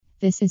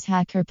This is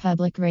Hacker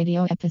Public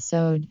Radio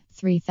episode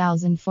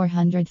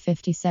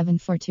 3457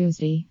 for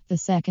Tuesday, the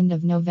 2nd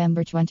of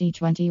November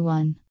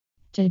 2021.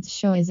 Today's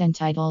show is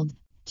entitled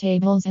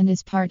Tables and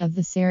is part of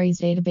the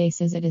series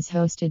Databases. It is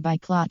hosted by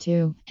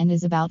Gentoo and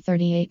is about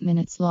 38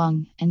 minutes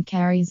long and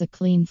carries a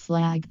clean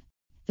flag.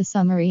 The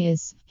summary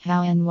is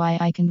how and why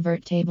I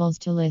convert tables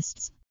to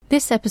lists.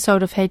 This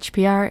episode of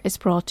HPR is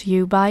brought to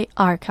you by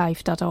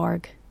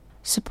archive.org.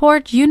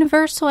 Support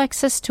universal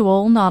access to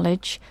all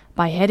knowledge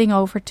by heading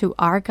over to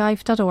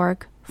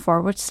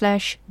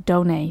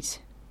archive.org/donate.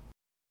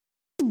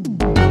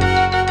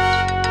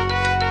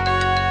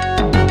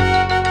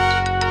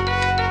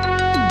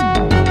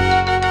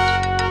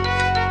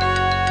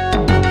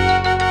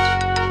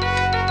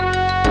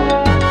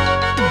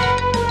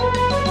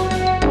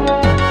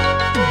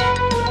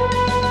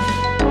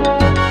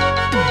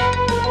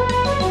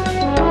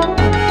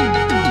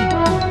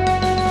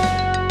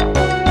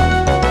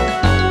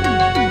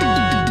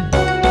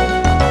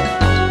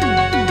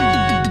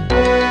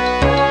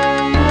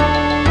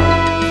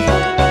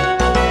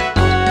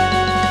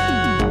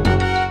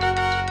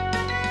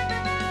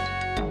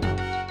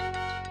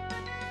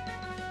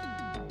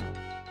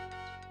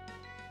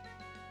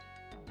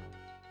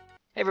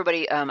 Hey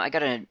everybody, I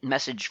got a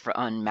message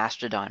on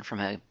Mastodon from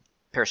a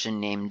person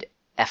named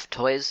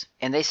FToys,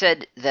 and they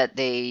said that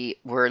they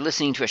were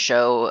listening to a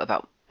show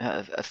about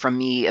from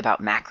me about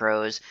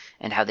macros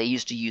and how they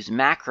used to use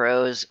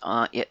macros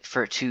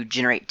to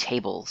generate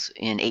tables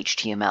in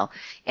HTML,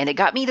 and it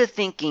got me to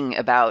thinking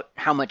about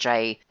how much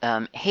I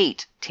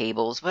hate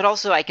tables, but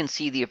also I can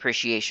see the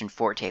appreciation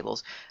for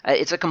tables.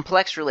 It's a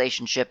complex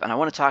relationship, and I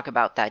want to talk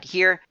about that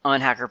here on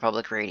Hacker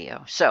Public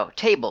Radio. So,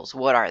 tables,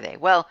 what are they?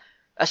 Well,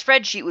 a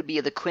spreadsheet would be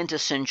the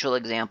quintessential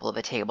example of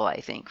a table, I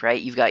think, right?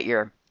 You've got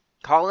your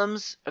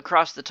columns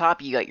across the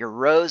top, you got your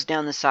rows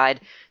down the side.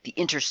 The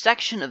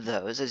intersection of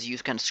those, as you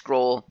kind of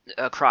scroll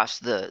across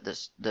the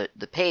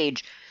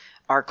page,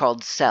 are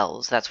called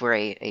cells. That's where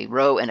a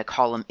row and a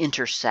column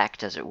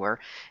intersect, as it were.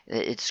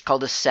 It's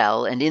called a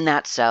cell, and in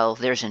that cell,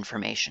 there's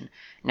information.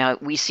 Now,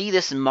 we see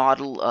this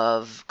model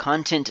of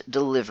content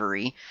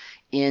delivery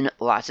in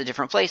lots of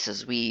different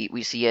places.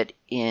 We see it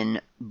in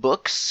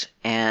books,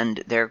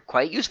 and they're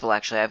quite useful,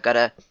 actually.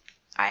 I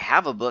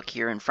have a book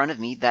here in front of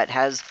me that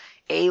has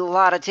a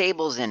lot of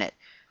tables in it.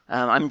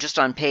 I'm just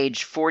on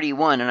page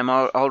 41, and I'm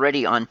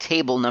already on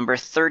table number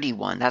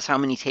 31. That's how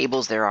many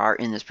tables there are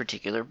in this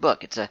particular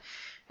book. It's a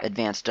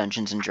Advanced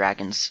Dungeons &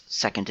 Dragons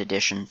 2nd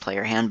edition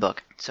player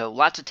handbook. So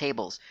lots of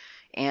tables.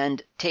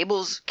 And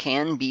tables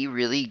can be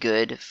really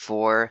good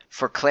for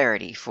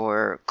clarity,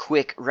 for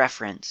quick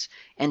reference.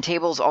 And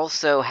tables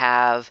also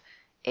have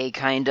a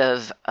kind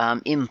of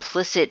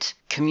implicit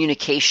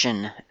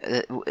communication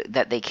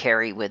that they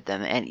carry with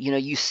them. And,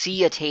 you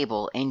see a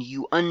table and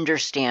you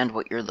understand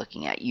what you're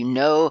looking at. You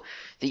know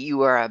that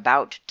you are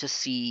about to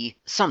see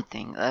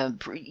something,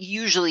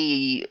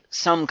 usually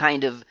some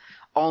kind of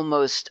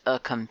almost a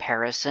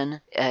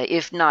comparison,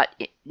 if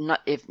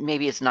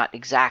maybe it's not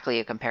exactly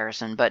a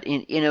comparison, but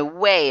in a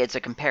way it's a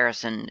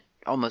comparison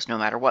almost no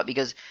matter what,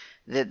 because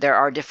there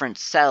are different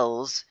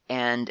cells,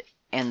 and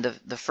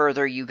the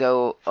further you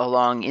go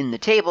along in the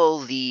table,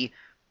 the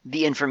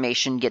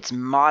information gets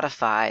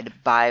modified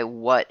by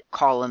what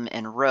column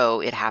and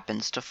row it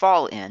happens to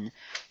fall in.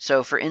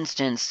 So for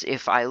instance,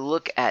 if I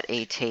look at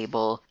a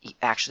table,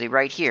 actually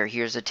right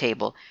here's a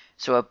table.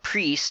 So a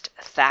priest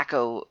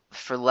THACO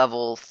for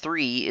level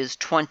 3 is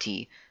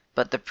 20,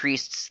 but the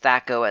priest's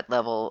THACO at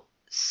level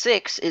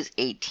 6 is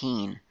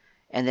 18.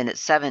 And then at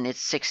 7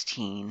 it's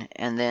 16,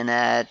 and then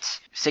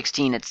at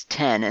 16 it's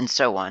 10, and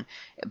so on.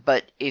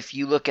 But if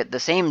you look at the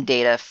same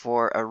data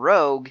for a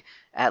rogue,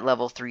 at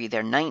level 3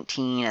 they're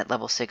 19, at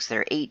level 6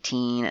 they're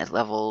 18, at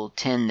level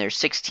 10 they're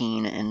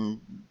 16, and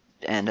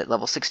at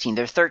level 16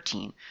 they're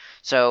 13.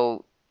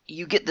 So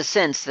you get the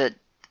sense that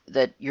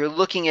you're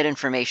looking at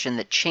information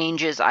that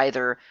changes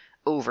either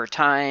over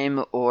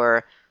time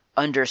or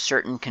under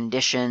certain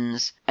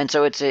conditions. And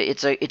so it's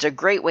a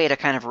great way to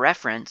kind of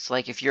reference,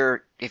 like if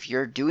you're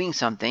doing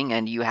something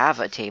and you have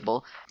a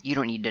table, you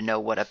don't need to know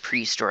what a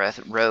priest or a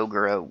rogue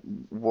or a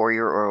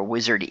warrior or a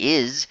wizard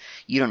is.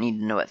 You don't need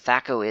to know what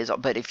THACO is.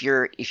 But if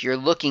you're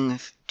looking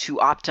to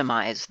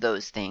optimize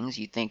those things,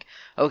 you think,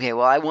 okay,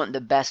 well, I want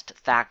the best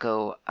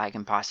THACO I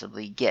can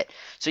possibly get.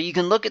 So you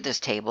can look at this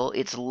table.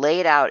 It's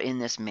laid out in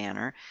this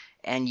manner,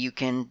 and you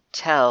can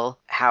tell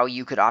how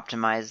you could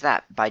optimize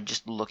that by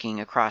just looking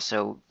across.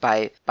 So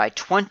by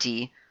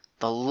 20,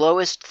 the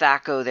lowest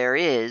THACO there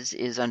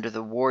is under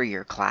the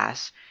warrior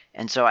class.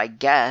 And so I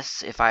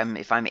guess if I'm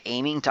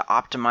aiming to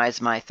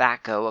optimize my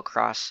THACO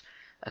across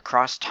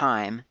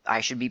time, I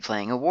should be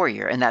playing a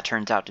warrior. And that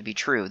turns out to be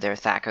true. Their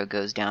THACO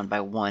goes down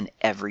by 1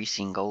 every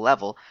single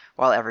level,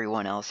 while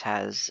everyone else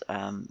has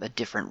a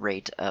different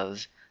rate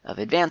of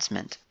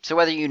advancement. So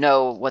whether you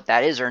know what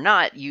that is or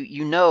not,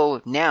 you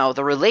know now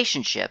the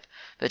relationship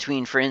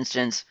between, for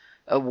instance,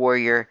 a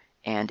warrior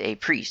and a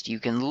priest. You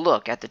can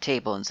look at the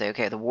table and say,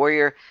 okay, the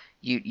warrior,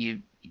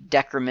 you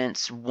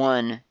decrements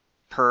 1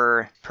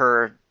 per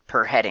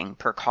per heading,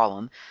 per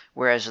column,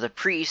 whereas the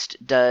priest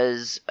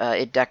does,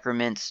 it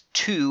decrements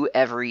 2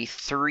 every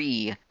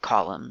 3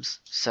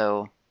 columns.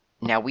 So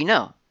now we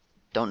know.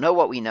 Don't know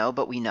what we know,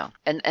 but we know.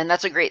 And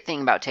that's a great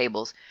thing about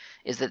tables,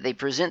 is that they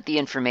present the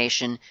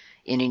information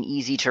in an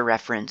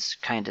easy-to-reference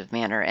kind of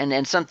manner.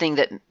 And something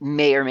that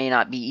may or may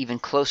not be even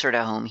closer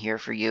to home here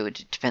for you.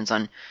 It depends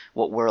on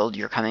what world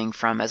you're coming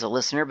from as a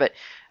listener. But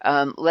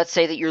let's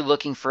say that you're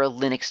looking for a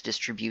Linux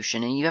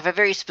distribution, and you have a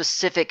very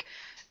specific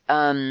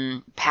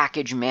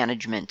package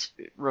management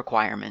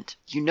requirement.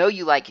 You know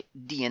you like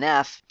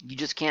DNF, you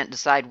just can't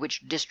decide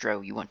which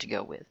distro you want to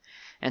go with.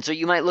 And so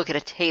you might look at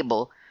a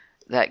table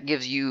that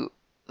gives you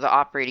the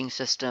operating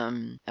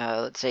system,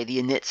 let's say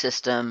the init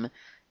system,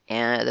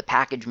 and the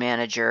package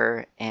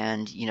manager,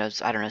 and,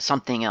 I don't know,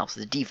 something else,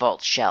 the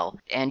default shell.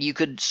 And you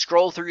could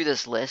scroll through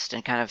this list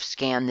and kind of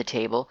scan the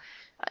table,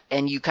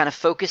 and you kind of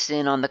focus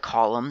in on the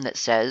column that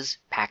says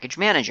package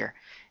manager,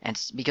 and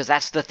because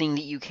that's the thing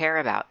that you care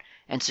about.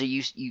 And so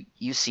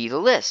you see the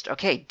list.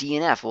 Okay,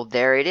 DNF, well,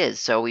 there it is.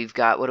 So we've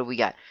got, what do we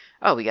got?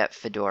 Oh, we got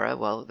Fedora.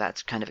 Well,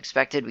 that's kind of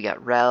expected. We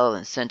got RHEL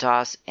and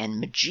CentOS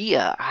and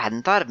Mageia. I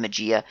hadn't thought of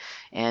Mageia.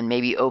 And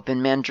maybe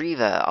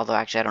OpenMandriva, although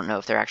actually I don't know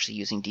if they're actually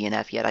using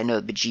DNF yet. I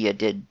know Mageia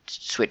did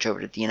switch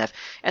over to DNF,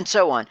 and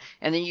so on.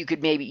 And then you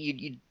could maybe,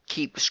 you'd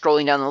keep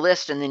scrolling down the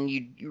list, and then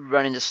you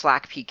run into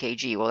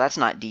slackpkg. Well, that's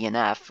not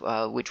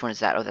DNF. Which one is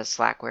that? Oh, that's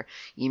Slackware.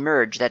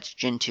 Emerge, that's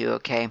Gentoo,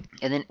 okay.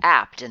 And then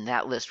apt, and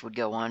that list would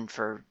go on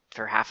for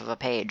half of a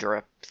page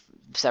or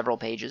several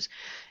pages,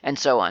 and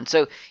so on.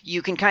 So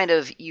you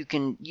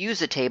can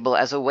use a table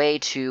as a way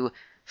to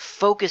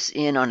focus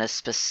in on a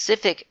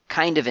specific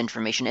kind of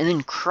information and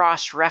then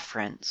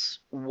cross-reference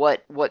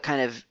what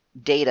kind of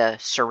data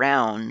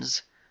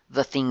surrounds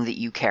the thing that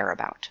you care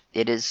about.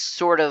 It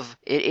is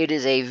it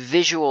is a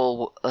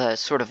visual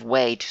sort of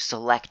way to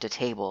select a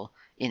table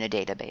in a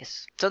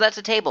database. So that's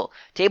a table.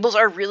 Tables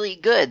are really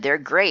good. They're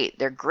great.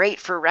 They're great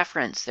for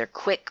reference. They're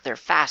quick. They're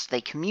fast.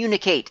 They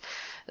communicate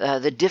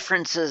the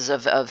differences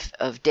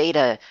of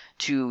data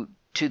to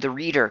the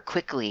reader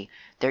quickly.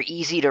 They're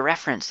easy to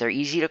reference. They're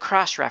easy to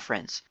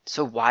cross-reference.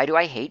 So why do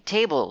I hate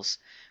tables?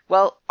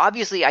 Well,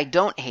 obviously I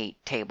don't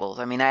hate tables.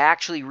 I mean, I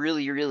actually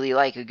really, really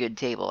like a good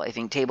table. I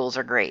think tables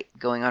are great.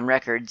 Going on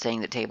record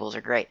saying that tables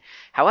are great.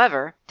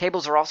 However,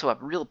 tables are also a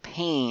real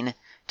pain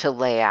to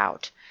lay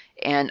out.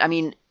 And I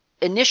mean,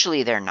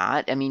 initially they're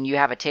not. I mean, you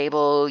have a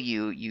table,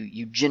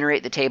 you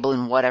generate the table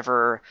in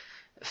whatever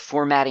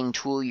formatting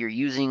tool you're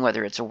using,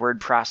 whether it's a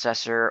word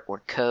processor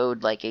or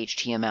code like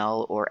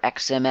HTML or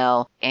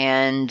XML,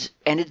 and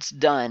it's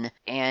done,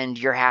 and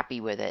you're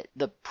happy with it.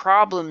 The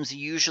problems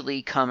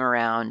usually come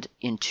around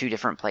in two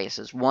different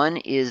places. One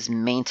is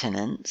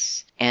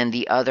maintenance, and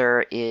the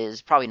other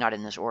is, probably not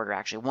in this order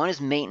actually, one is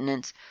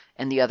maintenance,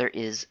 and the other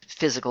is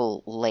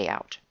physical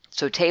layout.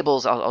 So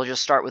tables, I'll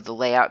just start with the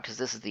layout because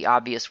this is the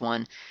obvious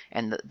one,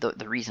 and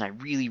the reason I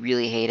really,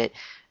 really hate it.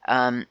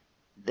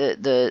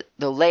 The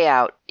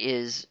layout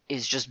is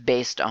just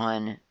based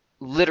on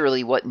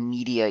literally what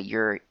media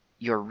your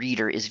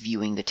reader is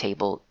viewing the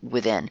table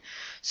within.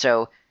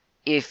 So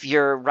if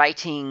you're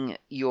writing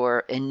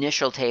your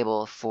initial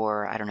table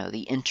for, I don't know,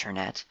 the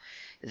internet,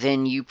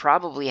 then you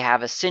probably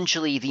have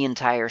essentially the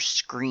entire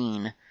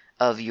screen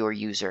of your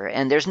user,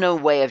 and there's no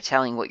way of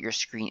telling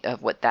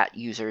what that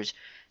user's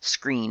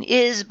screen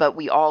is, but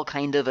we all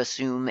kind of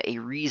assume a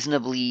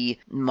reasonably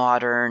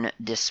modern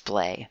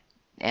display.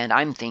 And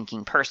I'm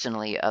thinking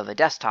personally of a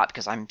desktop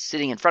because I'm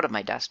sitting in front of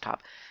my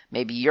desktop.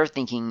 Maybe you're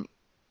thinking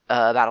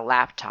about a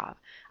laptop.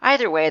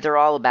 Either way, they're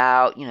all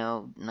about,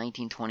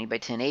 1920 by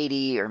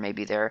 1080, or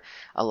maybe they're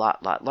a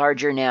lot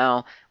larger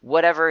now.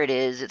 Whatever it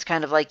is, it's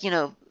kind of like,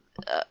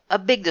 a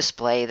big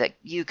display that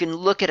you can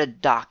look at a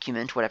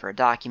document, whatever a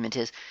document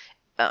is,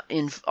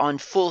 on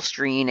full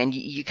screen, and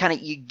you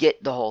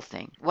get the whole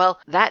thing. Well,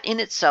 that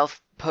in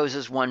itself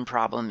poses one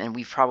problem, and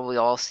we've probably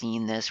all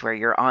seen this, where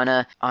you're on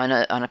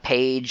a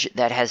page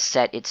that has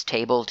set its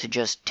table to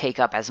just take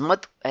up as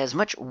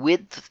much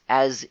width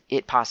as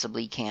it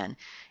possibly can,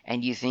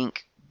 and you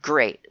think,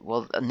 great,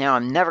 well, now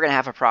I'm never going to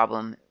have a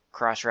problem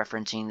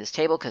cross-referencing this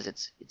table because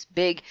it's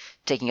big,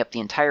 taking up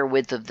the entire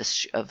width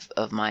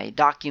of my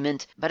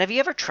document. But have you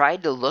ever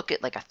tried to look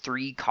at like a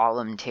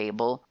 3-column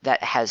table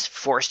that has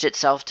forced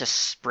itself to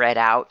spread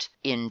out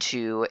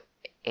into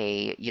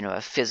a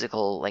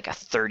physical, like a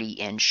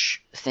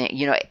 30-inch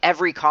thing?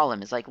 Every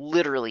column is like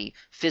literally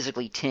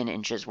physically 10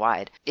 inches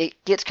wide.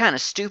 It gets kind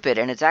of stupid,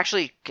 and it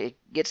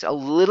gets a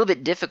little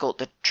bit difficult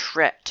to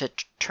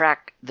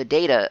track the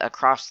data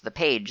across the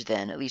page.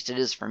 Then, at least it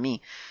is for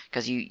me,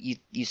 because you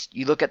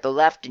look at the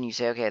left and you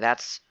say, okay,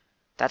 that's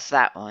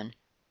that one,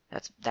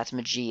 that's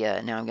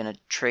Mageia. Now I'm gonna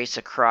trace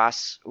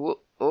across.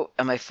 Oh,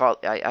 my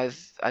fault.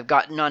 I've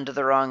gotten onto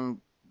the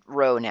wrong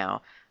row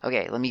now.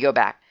 Okay, let me go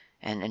back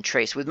and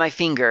trace with my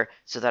finger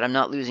so that I'm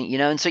not losing,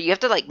 and so you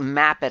have to like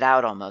map it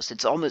out almost.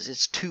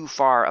 It's too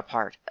far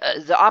apart.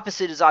 The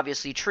opposite is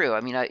obviously true.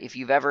 I mean, if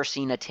you've ever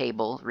seen a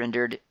table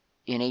rendered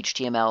in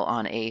HTML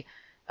on a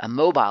a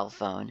mobile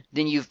phone,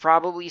 then you've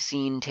probably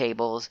seen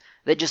tables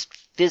that just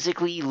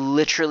physically,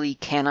 literally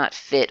cannot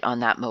fit on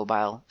that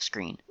mobile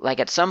screen. Like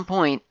at some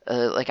point,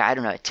 like I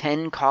don't know, a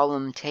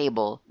 10-column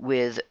table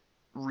with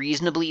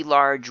reasonably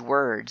large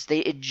words,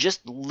 it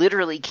just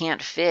literally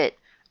can't fit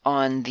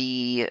on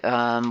the,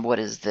 what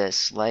is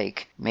this,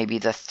 like maybe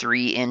the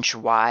 3-inch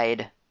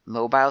wide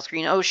mobile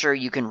screen. Oh, sure,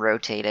 you can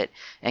rotate it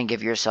and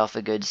give yourself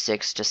a good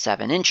 6 to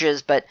 7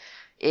 inches, but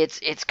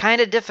it's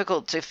kind of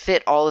difficult to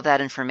fit all of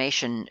that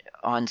information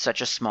on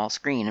such a small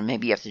screen, and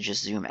maybe you have to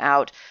just zoom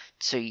out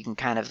so you can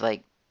kind of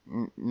like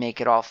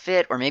make it all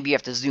fit, or maybe you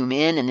have to zoom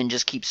in and then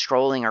just keep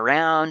scrolling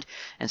around,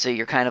 and so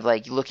you're kind of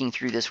like looking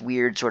through this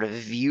weird sort of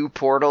view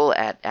portal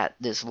at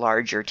this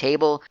larger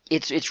table.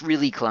 It's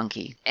really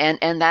clunky,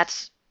 and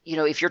that's, you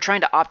know, if you're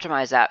trying to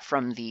optimize that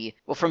from the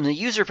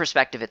user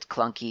perspective, it's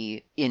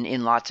clunky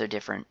in lots of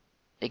different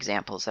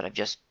examples that I've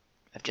just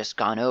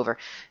gone over.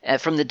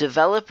 From the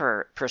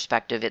developer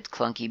perspective, it's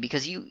clunky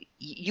because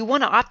you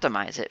want to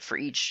optimize it for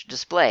each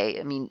display.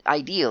 I mean,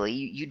 ideally,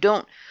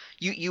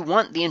 you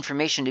want the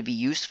information to be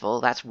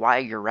useful. That's why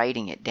you're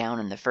writing it down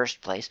in the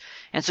first place.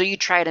 And so you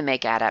try to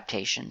make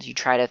adaptations. You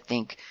try to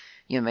think,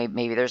 you know,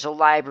 maybe there's a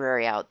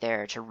library out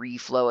there to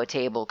reflow a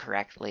table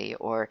correctly,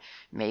 or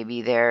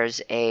maybe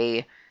there's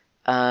a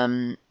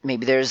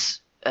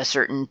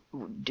certain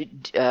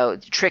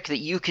trick that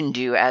you can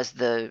do as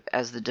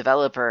the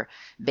developer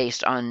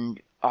based on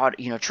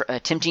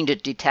attempting to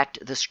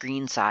detect the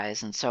screen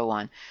size and so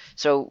on.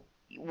 So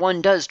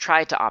one does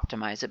try to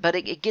optimize it, but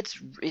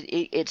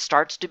it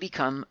starts to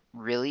become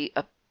really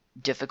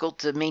difficult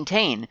to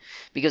maintain,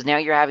 because now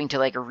you're having to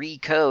like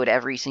recode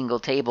every single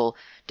table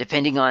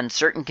depending on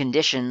certain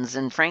conditions,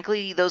 and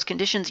frankly, those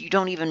conditions you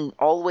don't even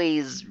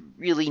always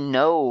really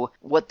know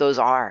what those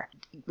are.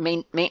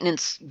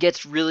 Maintenance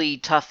gets really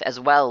tough as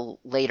well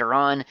later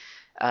on,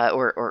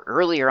 or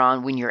earlier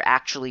on when you're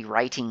actually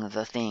writing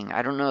the thing.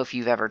 I don't know if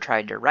you've ever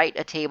tried to write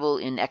a table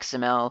in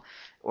XML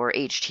or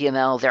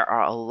HTML. There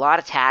are a lot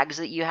of tags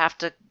that you have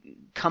to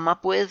come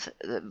up with,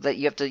 that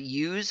you have to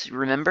use,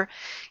 remember?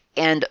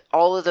 And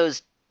all of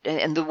those,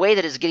 and the way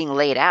that it's getting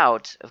laid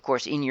out, of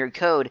course, in your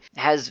code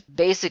has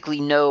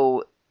basically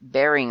no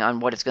bearing on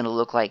what it's going to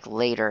look like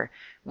later.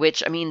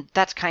 Which, I mean,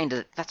 that's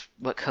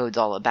what code's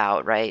all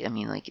about, right? I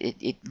mean, like,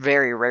 it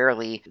very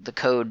rarely, the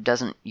code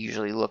doesn't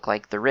usually look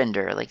like the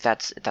render. Like,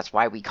 that's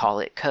why we call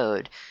it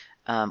code.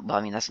 Well,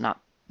 I mean, that's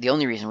not the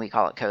only reason we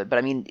call it code, but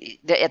I mean,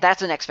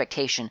 that's an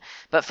expectation.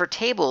 But for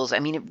tables, I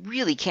mean, it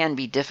really can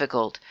be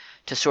difficult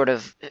to sort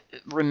of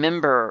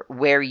remember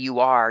where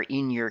you are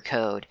in your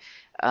code.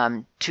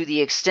 To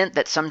the extent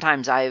that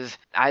sometimes I've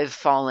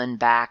fallen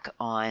back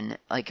on,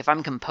 like, if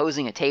I'm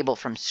composing a table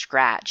from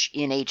scratch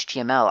in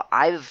HTML,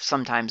 I've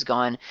sometimes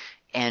gone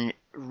and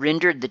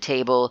rendered the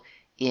table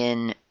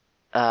in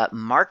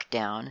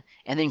Markdown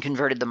and then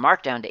converted the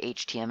Markdown to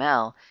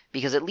HTML,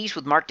 because at least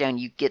with Markdown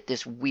you get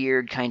this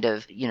weird kind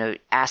of, you know,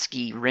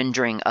 ASCII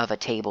rendering of a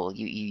table.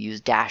 You use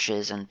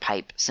dashes and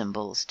pipe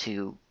symbols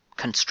to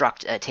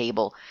construct a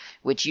table,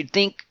 which you'd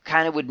think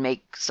kind of would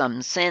make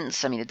some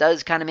sense. I mean, it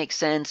does kind of make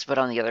sense, but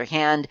on the other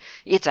hand,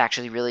 it's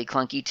actually really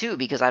clunky too,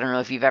 because I don't know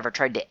if you've ever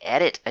tried to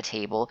edit a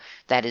table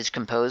that is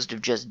composed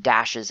of just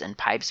dashes and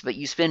pipes, but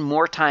you spend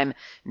more time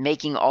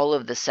making all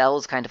of the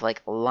cells kind of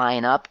like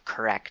line up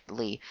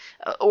correctly.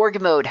 Org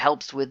mode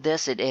helps with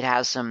this. It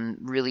has some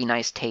really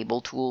nice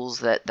table tools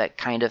that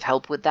kind of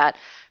help with that,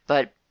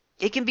 but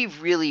it can be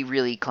really,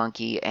 really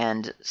clunky,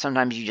 and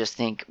sometimes you just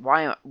think,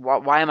 why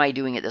am I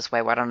doing it this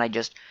way? Why don't I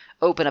just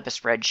open up a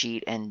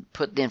spreadsheet and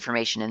put the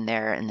information in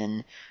there and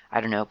then,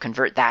 I don't know,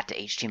 convert that to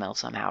HTML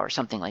somehow or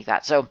something like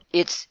that. So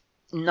it's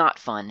not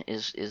fun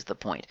is the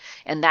point.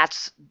 And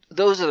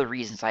those are the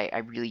reasons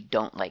I really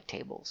don't like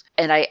tables.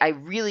 And I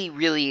really,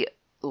 really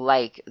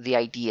like the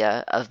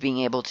idea of being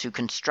able to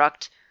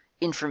construct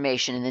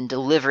information and then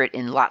deliver it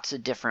in lots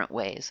of different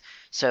ways.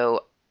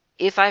 So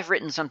if I've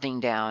written something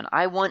down,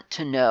 I want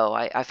to know,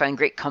 I find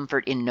great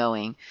comfort in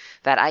knowing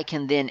that I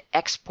can then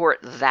export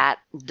that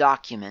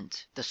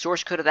document. The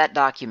source code of that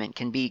document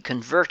can be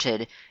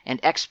converted and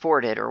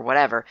exported or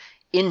whatever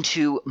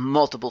into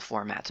multiple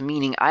formats,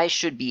 meaning I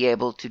should be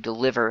able to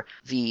deliver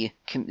the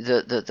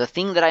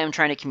thing that I am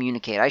trying to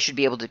communicate. I should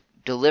be able to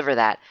deliver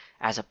that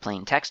as a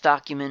plain text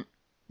document,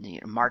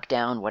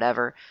 Markdown,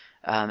 whatever,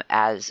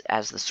 as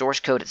the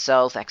source code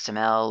itself,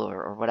 XML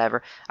or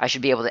whatever. I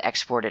should be able to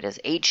export it as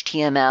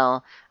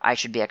HTML. I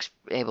should be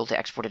able to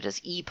export it as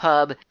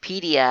EPUB,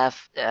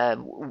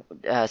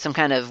 PDF, some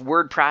kind of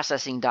word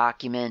processing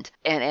document,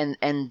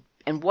 and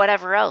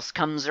whatever else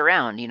comes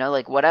around. You know,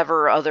 like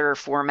whatever other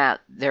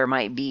format there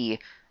might be.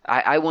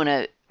 I want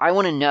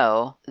to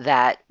know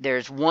that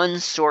there's one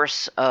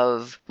source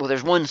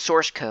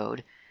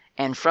code,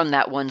 and from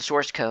that one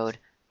source code,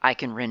 I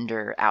can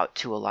render out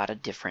to a lot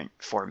of different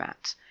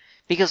formats.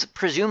 Because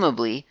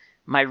presumably,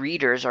 my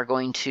readers are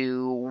going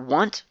to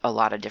want a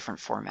lot of different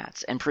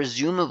formats. And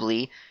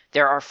presumably,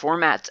 there are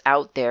formats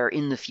out there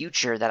in the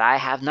future that I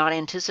have not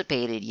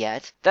anticipated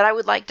yet that I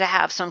would like to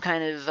have some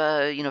kind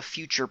of,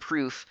 future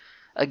proof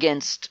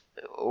against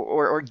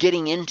or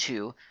getting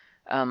into,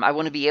 I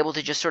want to be able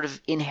to just sort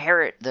of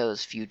inherit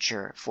those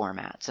future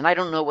formats. And I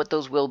don't know what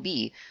those will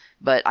be,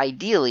 but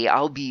ideally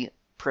I'll be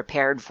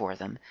prepared for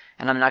them.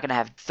 And I'm not going to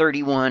have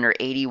 31 or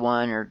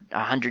 81 or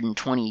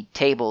 120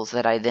 tables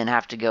that I then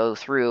have to go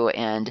through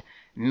and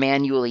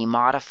manually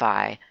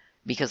modify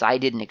because I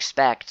didn't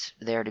expect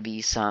there to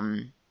be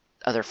some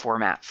other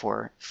format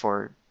for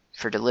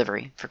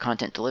delivery, for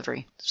content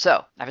delivery.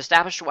 So I've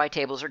established why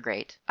tables are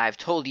great. I've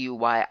told you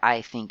why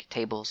I think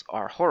tables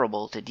are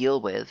horrible to deal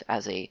with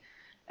as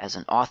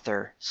an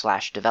author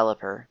 /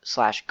 developer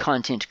 /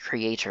 content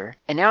creator.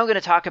 And now I'm going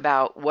to talk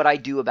about what I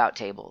do about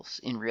tables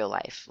in real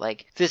life.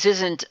 Like, this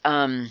isn't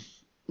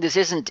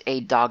a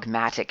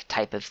dogmatic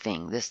type of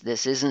thing.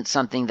 This isn't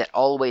something that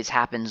always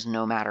happens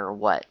no matter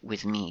what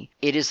with me.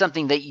 It is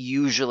something that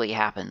usually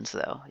happens,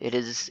 though. It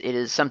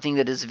is something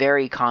that is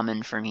very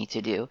common for me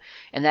to do,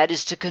 and that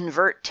is to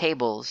convert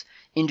tables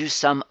into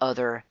some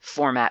other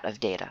format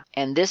of data.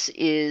 And this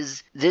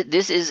is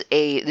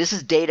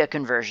data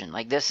conversion.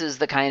 Like, this is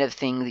the kind of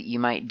thing that you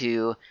might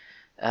do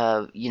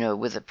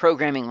with a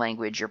programming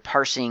language. You're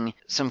parsing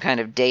some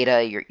kind of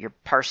data, you're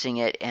parsing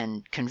it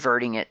and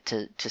converting it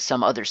to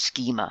some other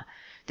schema.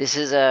 This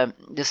isn't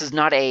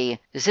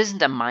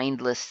a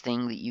mindless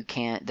thing that you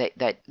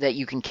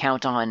can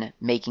count on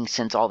making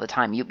sense all the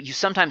time. You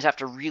sometimes have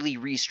to really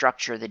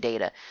restructure the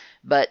data,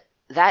 but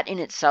that in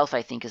itself,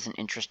 I think, is an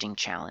interesting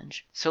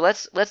challenge. So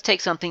let's take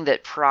something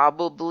that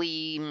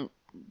probably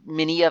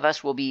many of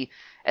us will be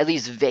at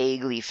least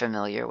vaguely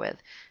familiar with,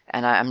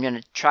 and I'm going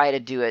to try to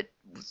do it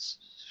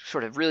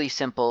sort of really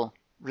simple,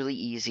 really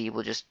easy.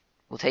 We'll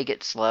take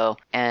it slow,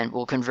 and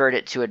we'll convert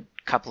a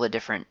couple of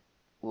different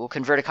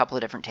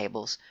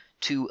tables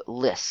to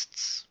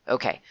lists.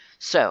 Okay,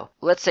 so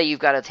let's say you've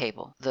got a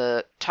table.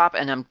 The top,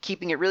 and I'm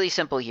keeping it really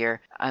simple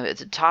here,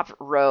 the top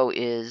row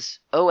is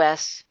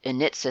OS,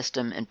 Init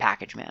System, and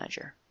Package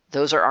Manager.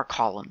 Those are our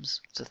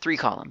columns. So 3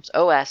 columns: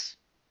 OS,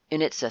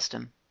 Init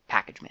System,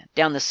 Package Manager.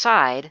 Down the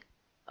side,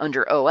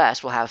 under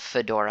OS, we'll have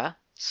Fedora,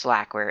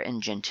 Slackware,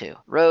 and Gentoo.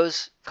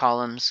 Rows,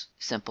 columns,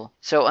 simple.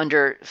 So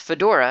under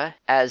Fedora,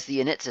 as the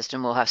init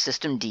system, we'll have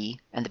systemd,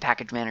 and the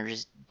package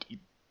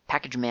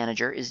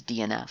manager is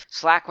DNF.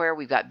 Slackware,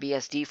 we've got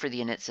BSD for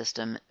the init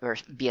system, or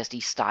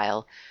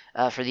BSD-style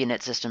for the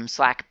init system,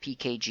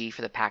 slackpkg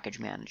for the package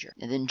manager.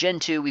 And then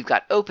Gentoo, we've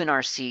got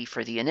OpenRC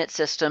for the init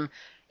system,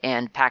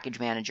 and package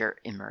manager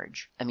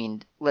emerge. I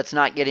mean, let's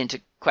not get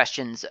into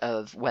questions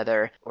of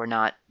whether or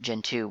not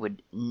Gentoo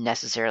would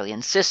necessarily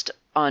insist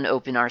on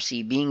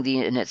OpenRC being the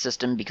init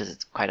system, because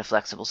it's quite a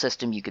flexible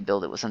system. You could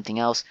build it with something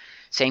else.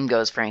 Same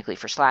goes, frankly,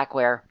 for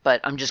Slackware.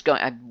 But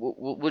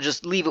we'll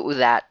just leave it with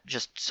that,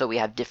 just so we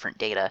have different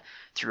data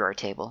through our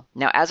table.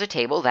 Now, as a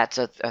table, that's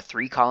a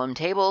 3-column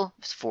table.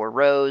 It's 4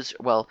 rows.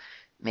 Well,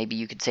 maybe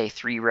you could say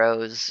 3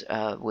 rows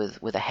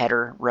with a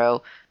header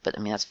row, but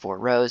I mean, that's 4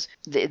 rows.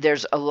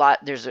 It's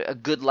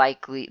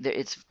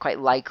quite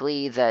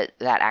likely that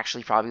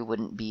actually probably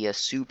wouldn't be a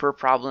super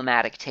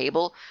problematic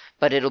table,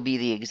 but it'll be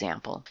the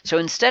example. So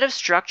instead of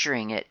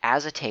structuring it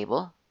as a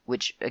table,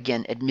 which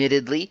again,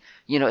 admittedly,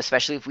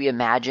 especially if we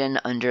imagine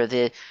under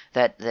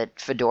that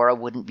Fedora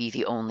wouldn't be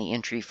the only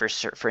entry for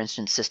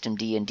instance,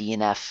 systemd and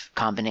DNF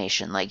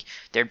combination. Like,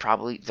 there'd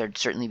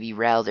certainly be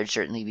RHEL, there'd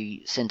certainly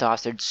be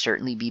CentOS, there'd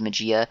certainly be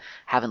Mageia.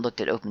 Haven't looked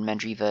at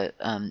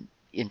OpenMandriva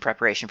in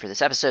preparation for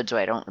this episode, so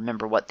I don't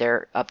remember what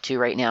they're up to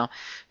right now.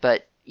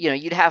 But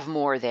you'd have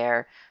more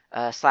there.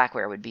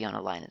 Slackware would be on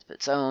a line of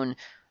its own.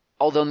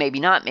 Although maybe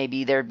not,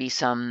 maybe there'd be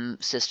some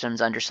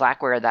systems under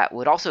Slackware that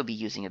would also be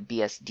using a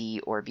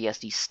BSD or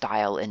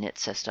BSD-style init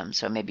system.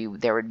 So maybe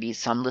there would be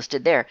some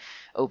listed there.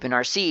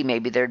 OpenRC,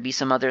 maybe there'd be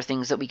some other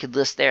things that we could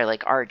list there,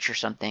 like Arch or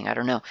something. I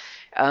don't know.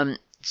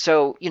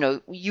 So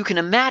you can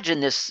imagine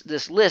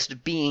this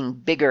list being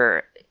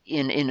bigger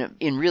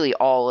in really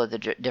all of the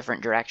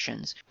different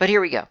directions. But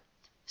here we go.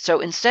 So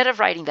instead of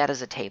writing that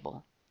as a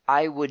table,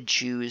 I would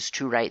choose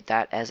to write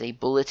that as a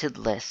bulleted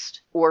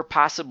list, or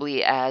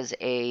possibly as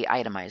a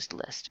itemized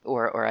list,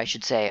 or I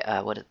should say,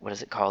 what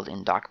is it called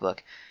in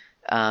DocBook?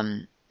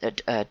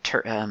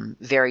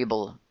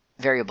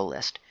 Variable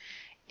list.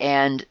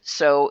 And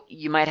so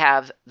you might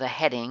have the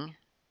heading,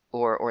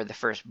 or the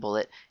first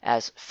bullet,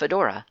 as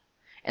Fedora,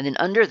 and then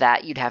under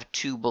that you'd have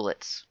 2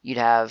 bullets. You'd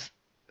have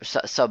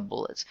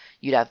sub-bullets.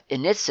 You'd have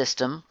init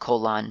system,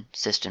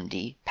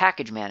 systemd,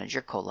 package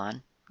manager,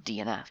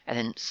 DNF. And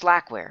then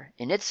Slackware,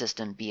 init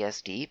system,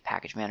 BSD,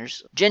 package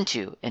managers,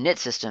 Gentoo, init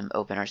system,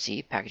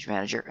 OpenRC, package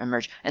manager,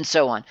 emerge, and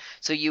so on.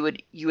 So you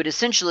would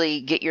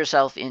essentially get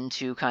yourself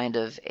into kind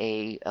of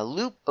a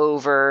loop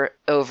over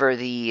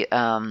the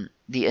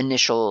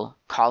initial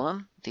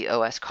column, the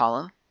OS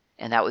column,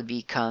 and that would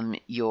become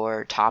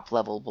your top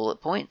level bullet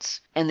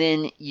points. And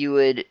then you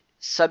would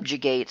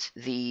subjugate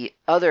the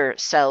other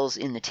cells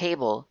in the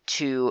table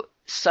to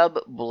sub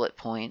bullet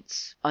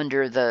points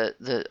under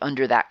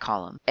under that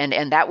column,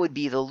 and that would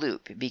be the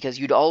loop, because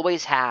you'd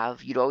always have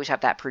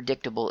that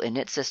predictable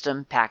init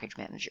system, package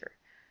manager.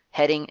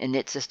 heading,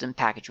 init system,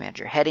 package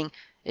manager, heading,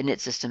 init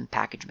system,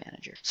 package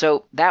manager.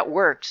 So that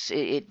works.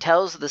 It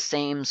tells the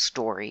same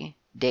story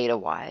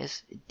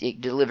data-wise.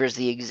 It delivers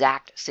the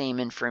exact same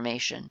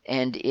information,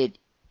 and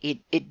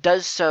it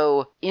does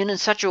so in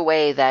such a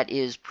way that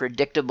is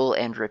predictable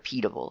and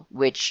repeatable,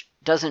 which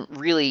doesn't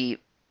really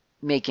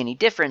make any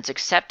difference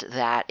except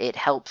that it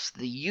helps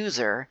the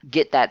user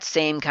get that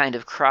same kind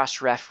of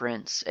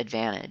cross-reference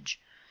advantage.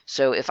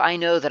 So if I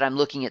know that I'm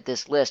looking at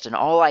this list and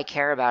all I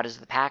care about is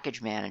the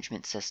package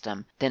management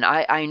system, then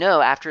I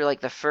know after like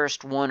the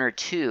first one or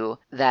two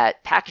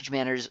that package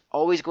manager is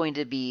always going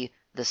to be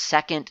the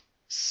second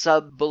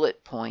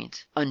sub-bullet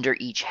point under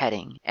each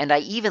heading. And I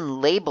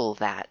even label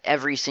that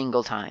every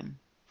single time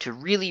to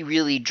really,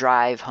 really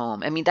drive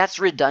home. I mean, that's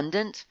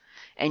redundant,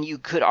 and you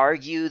could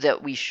argue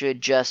that we should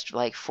just,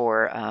 like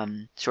for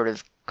sort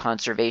of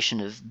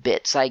conservation of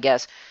bits, I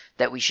guess,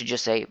 that we should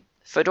just say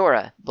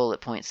Fedora, bullet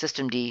point,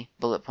 systemd,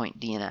 bullet point,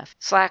 DNF,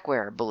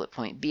 Slackware, bullet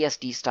point,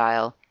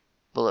 BSD-style,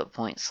 bullet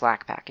point,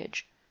 Slack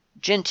package,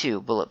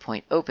 Gentoo, bullet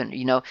point, open,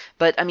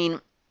 but I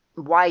mean,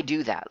 why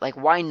do that? Like,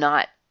 why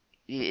not?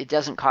 It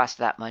doesn't cost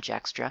that much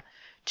extra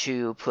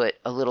to put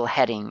a little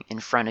heading in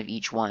front of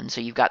each one. So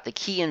you've got the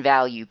key and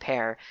value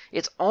pair.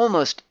 It's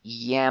almost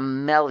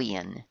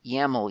YAMLian.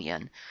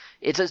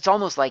 It's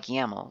almost like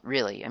YAML,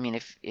 really. I mean,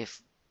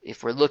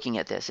 if we're looking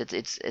at this,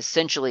 it's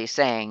essentially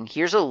saying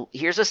here's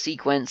a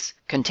sequence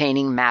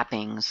containing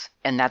mappings,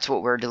 and that's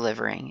what we're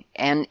delivering.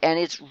 And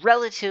it's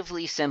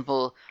relatively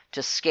simple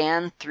to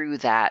scan through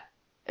that,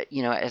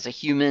 as a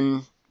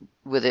human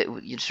with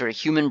sort of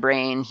human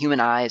brain, human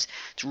eyes.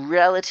 It's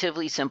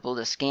relatively simple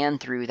to scan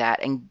through that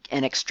and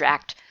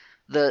extract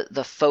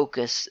the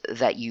focus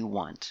that you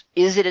want.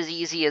 Is it as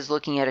easy as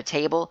looking at a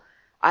table?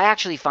 I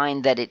actually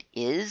find that it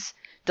is.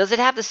 Does it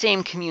have the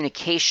same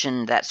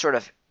communication, that sort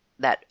of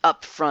that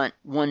upfront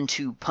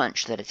 1-2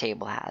 punch that a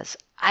table has?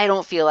 I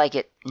don't feel like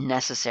it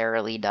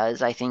necessarily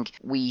does. I think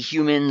we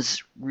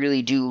humans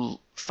really do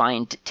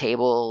find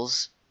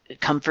tables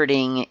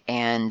comforting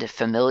and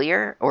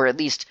familiar, or at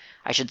least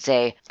I should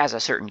say as a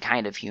certain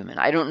kind of human.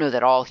 I don't know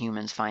that all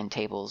humans find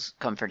tables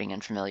comforting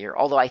and familiar,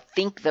 although I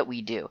think that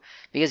we do,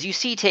 because you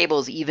see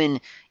tables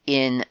even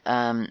in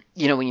when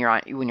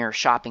you're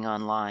shopping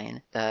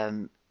online.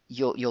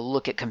 You'll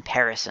look at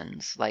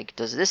comparisons, like,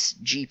 does this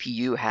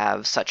GPU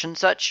have such and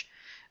such?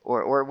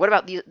 Or what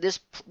about this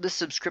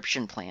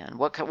subscription plan?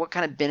 What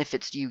kind of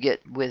benefits do you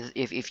get with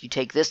if you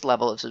take this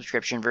level of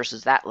subscription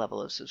versus that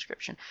level of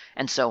subscription,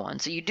 and so on?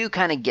 So you do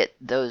kind of get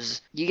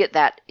those. You get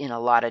that in a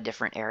lot of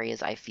different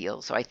areas, I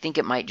feel. So I think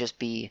it might just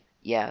be,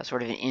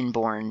 sort of an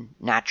inborn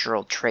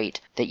natural trait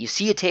that you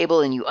see a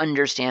table and you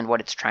understand what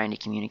it's trying to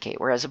communicate.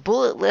 Whereas a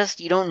bullet list,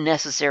 you don't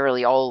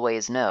necessarily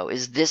always know.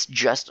 Is this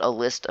just a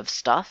list of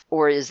stuff,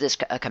 or is this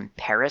a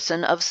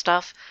comparison of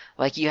stuff?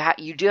 Like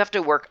you do have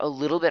to work a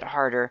little bit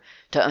harder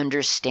to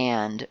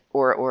understand,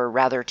 or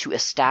rather to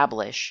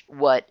establish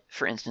what,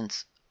 for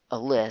instance, a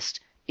list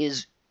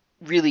is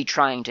really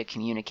trying to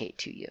communicate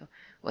to you.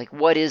 Like,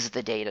 what is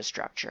the data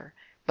structure?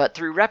 But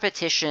through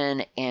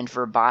repetition and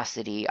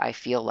verbosity, I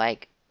feel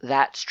like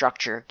that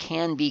structure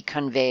can be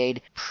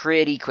conveyed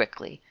pretty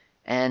quickly.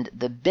 And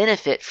the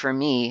benefit for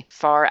me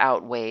far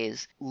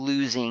outweighs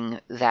losing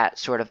that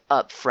sort of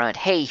upfront,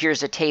 hey,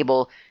 here's a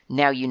table,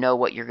 now you know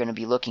what you're going to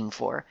be looking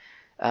for.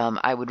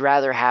 I would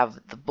rather have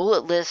the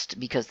bullet list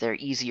because they're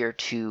easier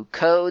to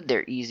code,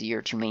 they're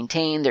easier to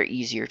maintain, they're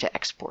easier to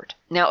export.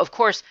 Now, of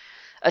course,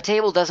 a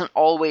table doesn't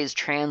always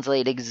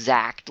translate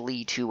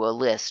exactly to a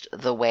list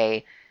the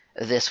way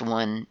this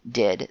one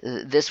did.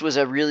 This was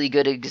a really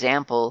good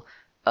example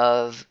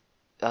of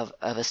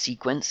a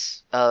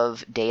sequence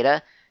of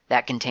data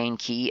that contain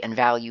key and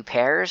value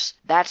pairs.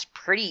 That's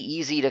pretty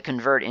easy to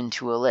convert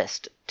into a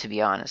list, to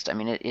be honest. I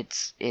mean,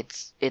 it's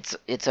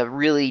a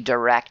really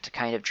direct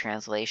kind of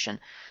translation.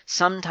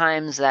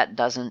 Sometimes that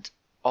doesn't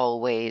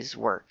always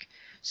work.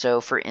 So,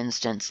 for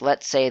instance,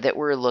 let's say that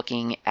we're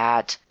looking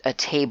at a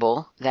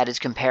table that is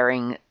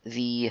comparing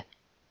the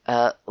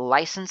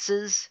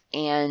licenses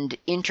and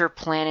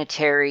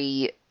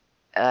interplanetary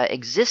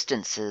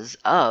existences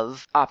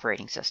of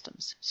operating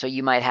systems. So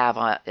you might have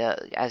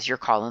as your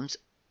columns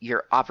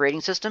your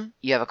operating system,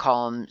 you have a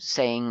column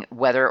saying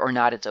whether or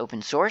not it's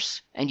open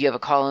source, and you have a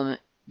column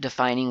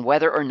defining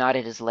whether or not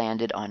it has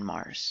landed on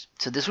Mars.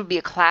 So this would be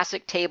a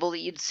classic table that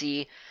you'd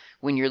see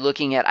when you're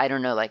looking at, I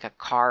don't know, like a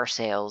car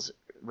sales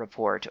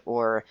report,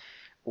 or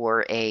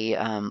a,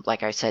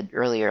 like I said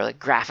earlier, like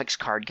graphics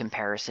card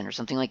comparison or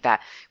something like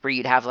that, where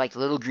you'd have like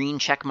little green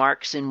check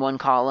marks in one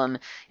column,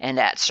 and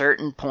at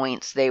certain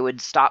points they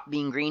would stop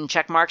being green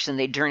check marks and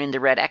they'd turn into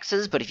red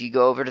X's. But if you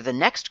go over to the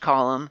next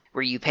column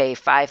where you pay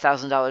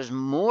 $5,000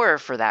 more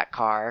for that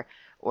car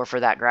or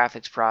for that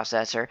graphics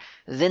processor,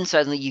 then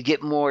suddenly you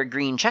get more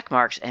green check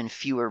marks and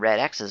fewer red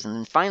X's. And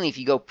then finally, if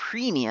you go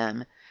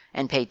premium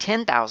and pay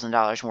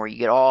 $10,000 more, you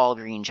get all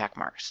green check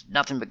marks.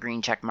 Nothing but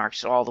green check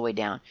marks all the way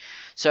down.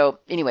 So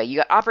anyway, you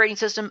got operating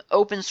system,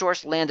 open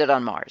source, landed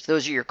on Mars.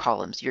 Those are your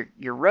columns.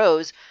 Your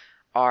rows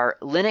are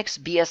Linux,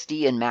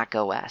 BSD, and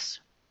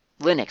macOS.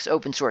 Linux,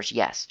 open source,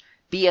 yes.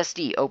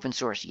 BSD, open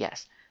source,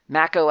 yes.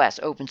 macOS,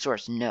 open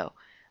source, no.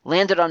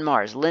 Landed on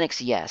Mars,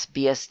 Linux, yes.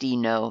 BSD,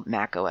 no.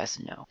 macOS,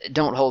 no.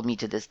 Don't hold me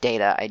to this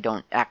data. I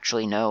don't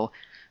actually know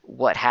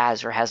what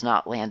has or has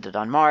not landed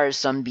on Mars.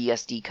 Some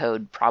BSD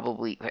code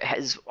probably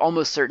is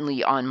almost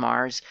certainly on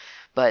Mars,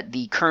 but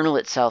the kernel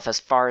itself, as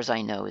far as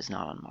I know, is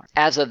not on Mars.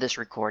 As of this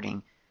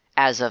recording,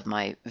 as of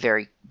my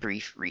very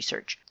brief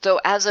research. So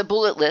as a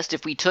bullet list,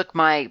 if we took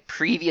my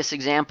previous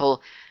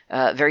example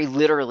very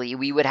literally,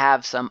 we would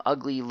have some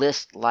ugly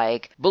list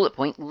like bullet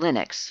point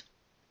Linux,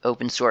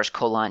 open source :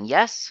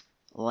 yes,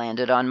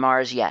 landed on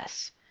Mars,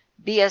 yes.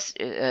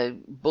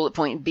 Bullet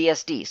point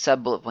BSD,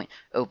 sub bullet point,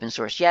 open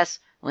source, yes,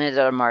 landed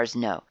on Mars,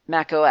 no.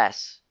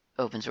 macOS,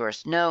 open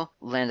source, no,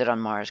 landed on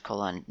Mars,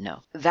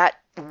 no. That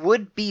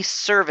would be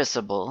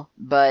serviceable,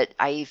 but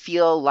I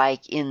feel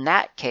like in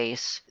that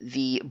case,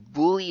 the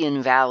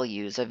Boolean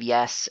values of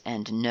yes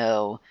and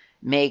no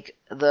make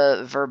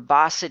the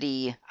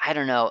verbosity, I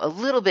don't know, a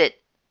little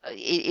bit,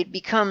 it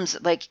becomes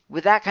like,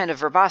 with that kind of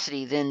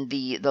verbosity, then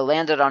the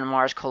landed on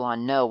Mars :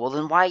 no, well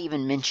then why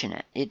even mention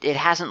it? It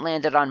hasn't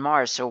landed on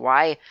Mars, so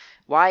why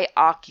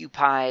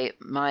occupy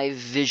my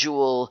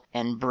visual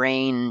and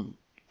brain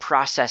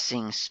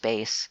processing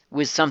space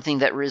with something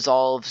that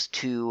resolves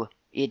to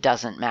it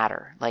doesn't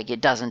matter, like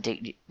it doesn't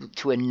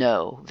to a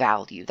no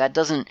value. That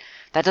doesn't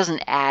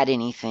add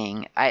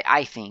anything.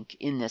 I think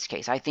in this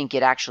case, I think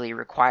it actually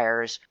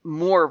requires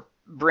more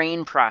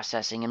brain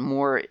processing and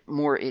more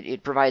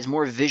it provides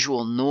more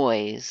visual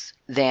noise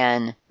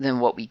than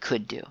what we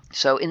could do.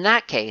 So in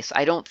that case,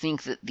 I don't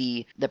think that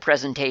the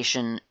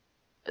presentation,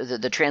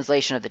 the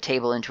translation of the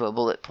table into a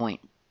bullet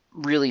point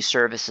really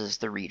services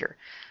the reader.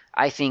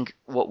 I think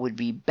what would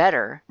be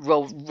better,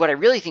 what I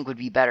really think would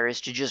be better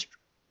is to just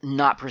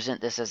not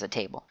present this as a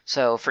table.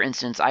 So for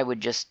instance, I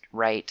would just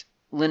write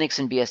Linux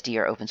and BSD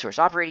are open source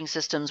operating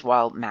systems,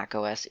 while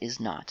macOS is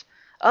not.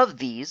 Of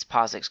these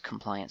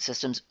POSIX-compliant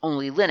systems,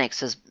 only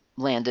Linux has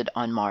landed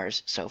on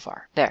Mars so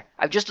far. There.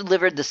 I've just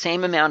delivered the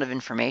same amount of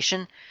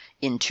information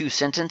in 2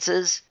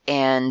 sentences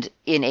and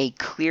in a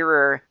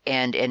clearer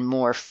and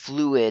more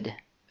fluid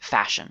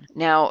fashion.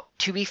 Now,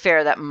 to be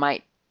fair, that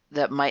might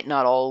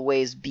not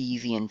always be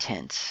the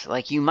intent.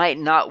 Like, you might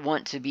not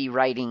want to be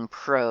writing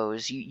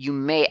prose. You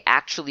may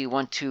actually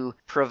want to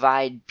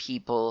provide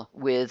people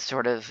with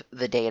sort of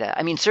the data.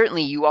 I mean,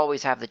 certainly you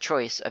always have the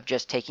choice of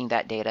just taking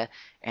that data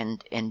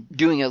and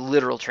doing a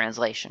literal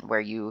translation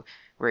where you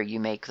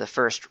make the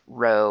first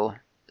row,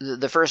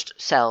 the first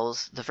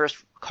cells, the first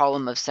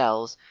column of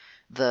cells,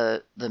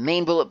 the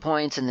main bullet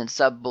points, and then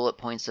sub bullet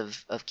points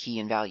of key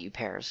and value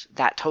pairs.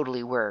 That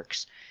totally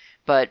works.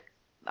 But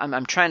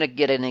I'm trying to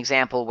get an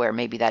example where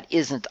maybe that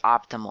isn't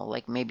optimal.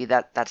 Like maybe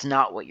that's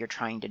not what you're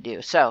trying to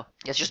do. So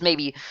it's just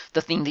maybe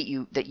the thing that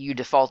you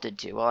defaulted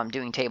to. Well, I'm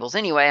doing tables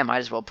anyway. I might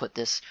as well put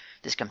this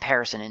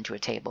comparison into a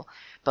table.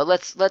 But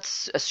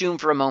let's assume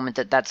for a moment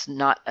that that's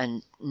not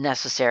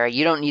necessary.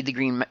 You don't need the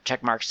green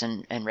check marks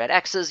and red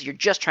X's. You're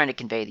just trying to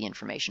convey the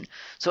information.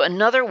 So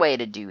another way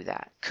to do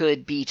that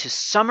could be to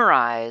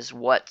summarize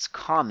what's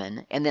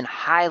common and then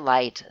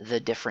highlight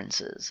the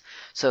differences.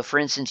 So for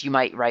instance, you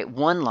might write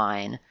one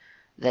line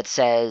that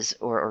says,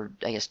 or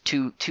I guess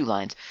two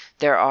lines,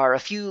 there are a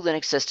few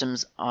Linux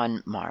systems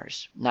on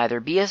Mars. Neither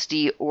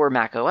BSD or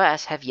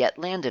macOS have yet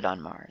landed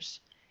on Mars.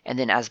 And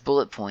then as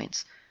bullet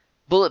point,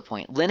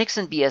 Linux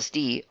and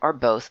BSD are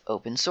both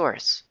open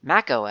source.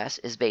 macOS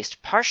is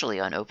based partially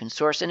on open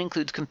source and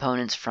includes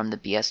components from the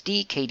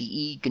BSD,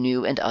 KDE,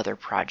 GNU, and other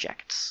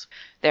projects.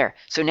 There.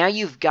 So now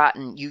you've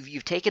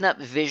taken up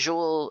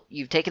visual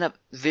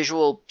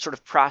sort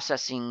of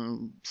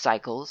processing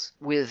cycles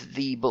with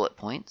the bullet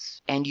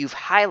points, and you've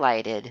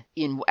highlighted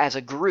as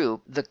a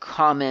group the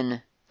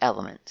common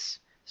elements.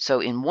 So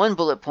in one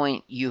bullet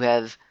point, you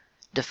have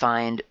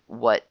defined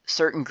what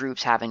certain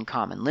groups have in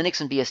common.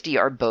 Linux and BSD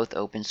are both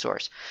open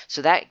source.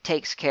 So that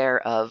takes care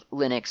of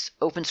Linux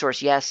open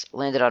source, yes,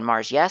 landed on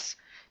Mars, yes.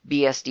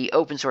 BSD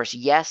open source,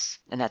 yes,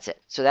 and that's it.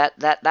 So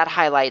that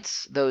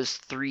highlights those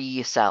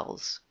 3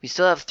 cells. We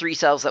still have 3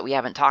 cells that we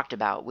haven't talked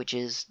about, which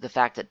is the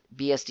fact that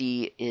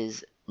BSD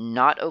is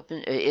not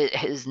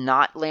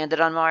landed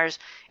on Mars,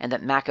 and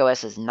that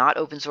macOS is not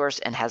open source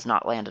and has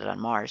not landed on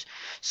Mars.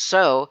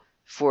 So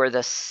for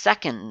the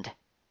second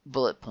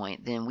bullet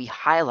point, then we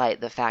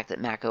highlight the fact that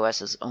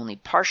macOS is only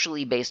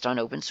partially based on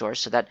open source,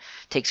 so that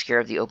takes care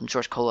of the open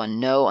source :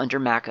 no under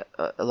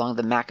along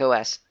the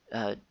macOS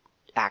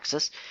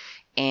axis.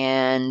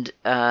 And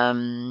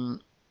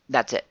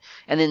that's it.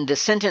 And then the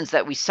sentence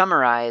that we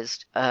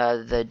summarized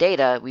the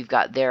data, we've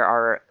got there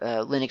are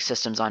Linux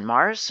systems on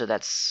Mars, so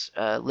that's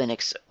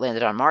Linux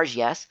landed on Mars,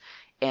 yes,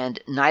 and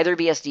neither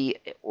BSD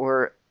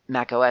or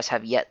macOS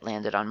have yet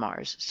landed on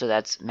Mars, so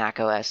that's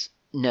macOS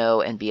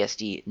no and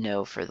BSD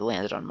no for the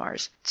landed on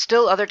Mars.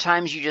 Still, other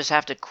times you just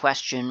have to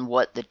question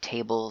what the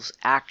table's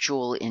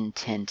actual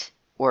intent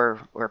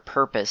or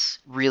purpose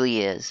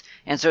really is.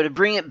 And so to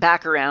bring it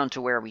back around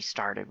to where we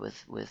started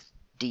with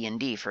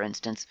D&D, for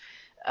instance,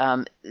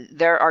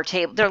 there are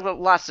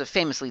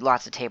famously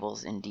lots of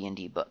tables in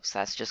D&D books.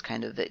 That's just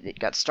kind of it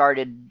got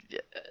started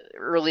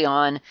early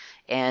on,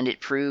 and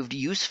it proved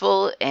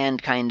useful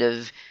and kind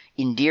of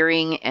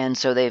endearing, and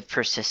so they've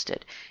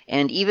persisted.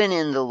 And even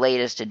in the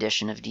latest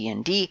edition of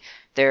D&D,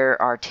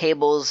 there are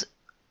tables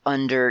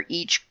under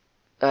each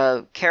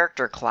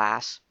character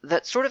class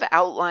that sort of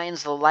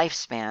outlines the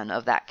lifespan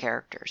of that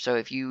character. So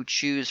if you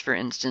choose, for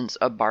instance,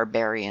 a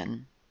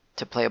barbarian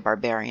to play a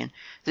barbarian,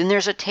 then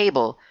there's a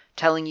table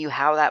telling you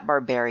how that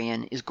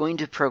barbarian is going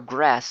to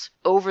progress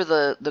over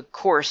the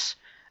course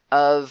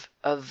of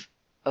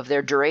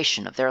their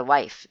duration, of their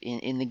life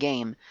in the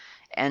game.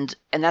 And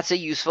that's a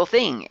useful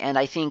thing. And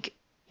I think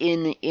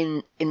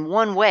in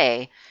one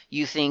way,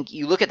 you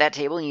look at that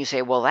table and you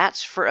say, well,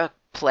 that's for a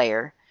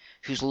player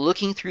who's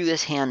looking through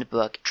this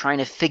handbook, trying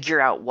to figure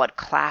out what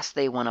class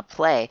they want to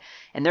play.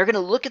 And they're going to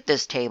look at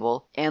this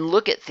table and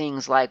look at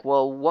things like,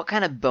 well, what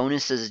kind of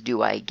bonuses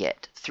do I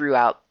get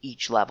throughout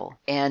each level?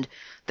 And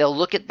they'll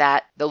look at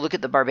that. They'll look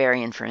at the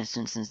barbarian, for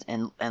instance,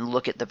 and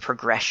look at the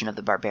progression of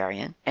the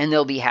barbarian. And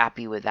they'll be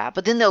happy with that.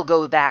 But then they'll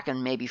go back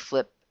and maybe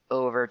flip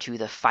over to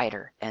the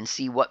fighter and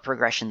see what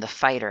progression the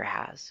fighter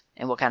has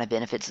and what kind of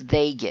benefits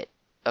they get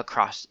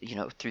across,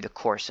 through the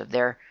course of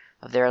their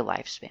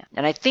lifespan.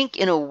 And I think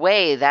in a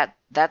way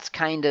that's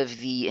kind of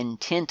the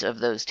intent of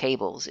those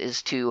tables,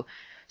 is to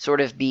sort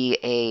of be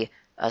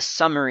a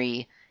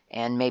summary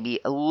and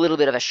maybe a little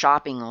bit of a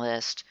shopping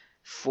list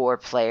for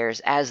players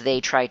as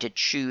they try to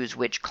choose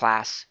which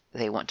class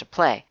they want to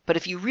play. But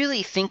if you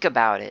really think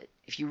about it,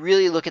 if you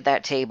really look at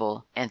that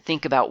table and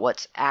think about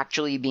what's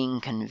actually being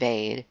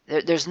conveyed,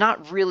 there's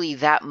not really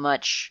that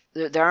much,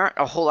 there aren't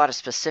a whole lot of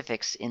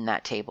specifics in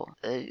that table.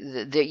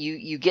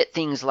 You get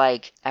things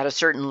like, at a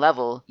certain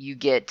level, you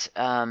get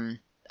a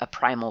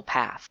primal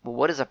path. Well,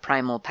 what is a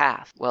primal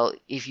path? Well,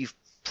 if you've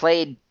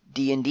played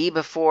D&D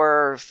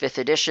before 5th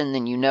edition,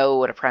 then you know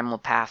what a primal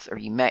path, or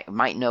you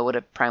might know what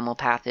a primal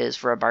path is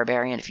for a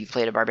barbarian if you've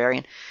played a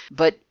barbarian.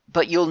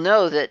 But you'll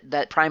know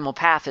that primal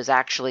path is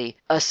actually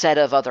a set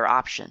of other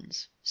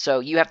options. So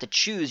you have to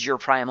choose your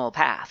primal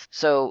path.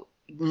 So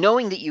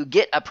knowing that you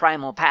get a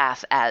primal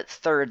path at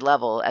 3rd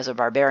level as a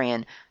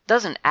barbarian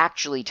doesn't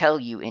actually tell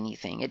you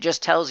anything. It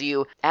just tells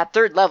you at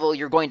 3rd level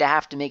you're going to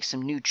have to make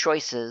some new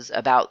choices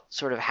about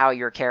sort of how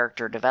your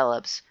character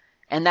develops.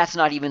 And that's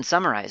not even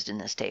summarized in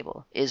this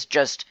table. It's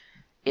just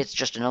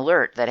an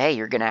alert that, hey,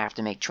 you're going to have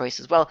to make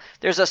choices. Well,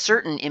 there's a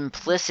certain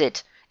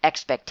implicit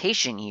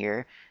expectation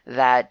here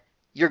that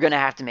you're going to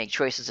have to make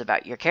choices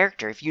about your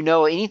character. If you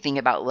know anything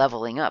about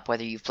leveling up,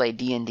 whether you've played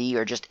D&D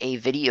or just a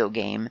video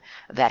game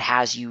that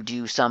has you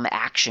do some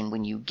action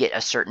when you get a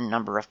certain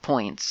number of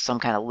points, some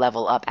kind of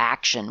level up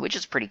action, which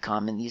is pretty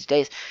common these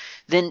days,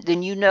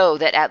 then you know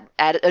that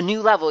at a new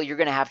level you're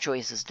going to have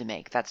choices to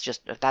make. That's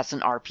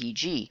an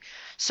RPG.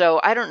 So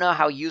I don't know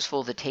how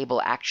useful the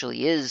table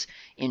actually is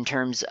in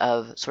terms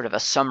of sort of a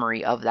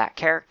summary of that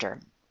character.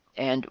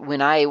 And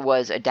when I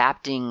was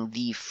adapting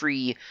the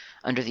free,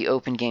 under the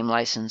open game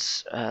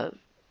license,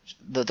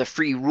 the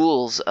free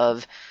rules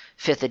of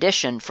 5th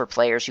edition for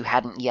players who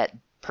hadn't yet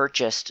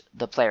purchased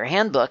the player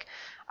handbook,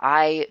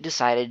 I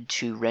decided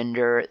to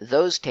render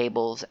those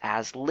tables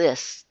as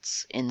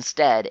lists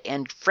instead.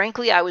 And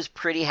frankly, I was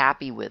pretty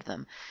happy with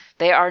them.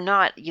 They are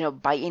not,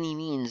 by any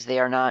means, they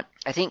are not,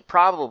 I think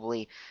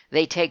probably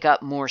they take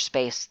up more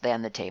space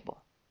than the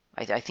table.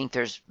 I think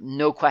there's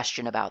no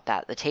question about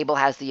that. The table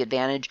has the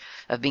advantage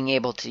of being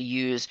able to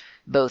use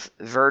both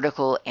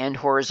vertical and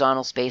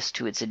horizontal space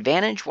to its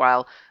advantage,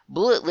 while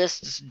bullet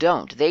lists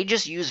don't. They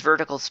just use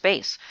vertical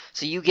space.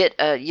 So you get,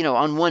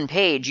 on one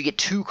page, you get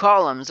 2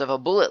 columns of a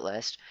bullet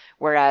list,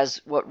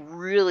 whereas what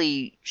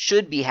really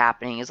should be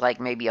happening is like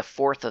maybe a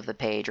 1/4 of the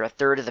page or a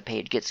 1/3 of the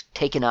page gets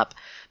taken up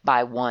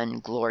by one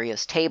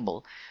glorious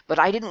table. But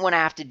I didn't want to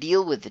have to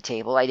deal with the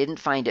table. I didn't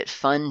find it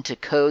fun to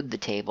code the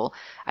table.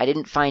 I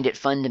didn't find it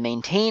fun to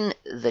maintain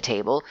the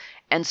table.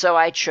 And so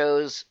I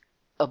chose,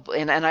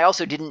 and I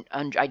also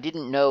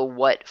didn't know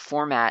what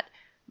format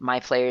my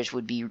players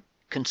would be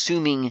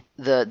consuming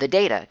the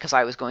data, because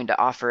I was going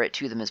to offer it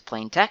to them as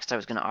plain text. I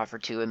was going to offer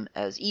it to them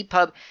as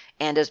EPUB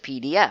and as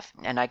PDF,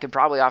 and I could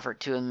probably offer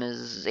it to them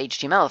as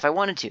HTML if I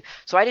wanted to.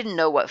 So I didn't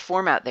know what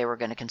format they were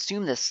going to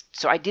consume this.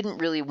 So I didn't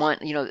really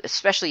want,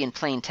 especially in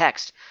plain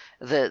text,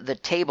 the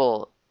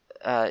table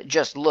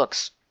just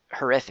looks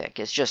horrific.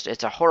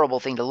 It's a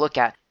horrible thing to look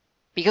at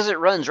because it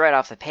runs right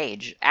off the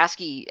page.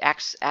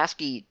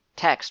 ASCII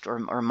text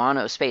or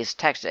mono-space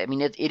text, I mean,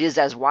 it is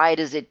as wide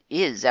as it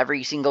is,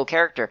 every single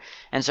character.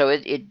 And so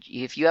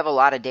if you have a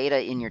lot of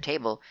data in your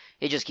table,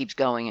 it just keeps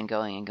going and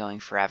going and going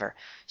forever.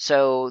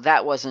 So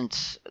that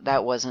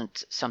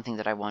wasn't something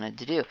that I wanted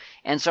to do.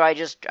 And so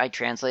I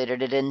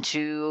translated it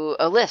into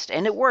a list,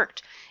 and it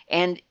worked.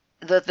 And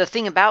the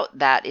thing about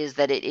that is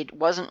that it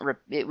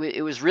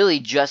was really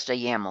just a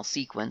YAML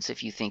sequence,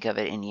 if you think of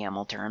it in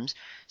YAML terms.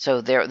 So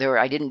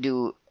I didn't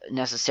do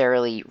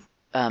necessarily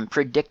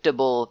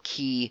predictable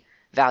key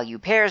value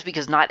pairs,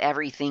 because not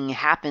everything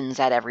happens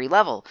at every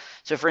level.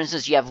 So for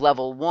instance, you have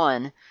level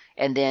 1,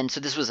 and then,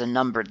 so this was a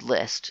numbered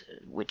list,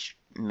 which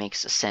makes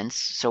sense.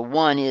 So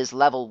 1 is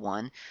level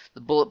 1.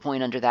 The bullet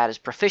point under that is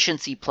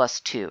proficiency plus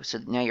 2. So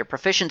now your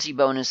proficiency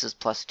bonus is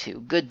plus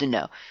 2. Good to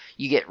know.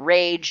 You get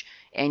rage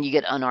and you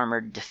get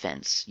unarmored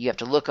defense. You have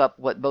to look up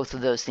what both of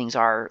those things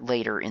are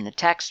later in the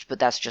text, but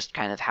that's just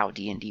kind of how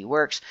D&D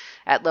works.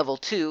 At level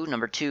 2,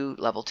 number 2,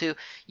 level 2,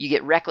 you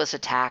get reckless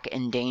attack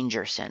and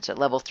danger sense. At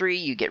level 3,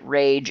 you get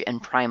rage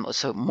and primal,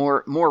 so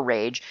more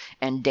rage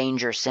and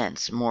danger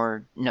sense.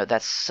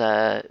 That's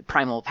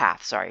primal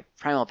path,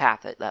 primal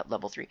path at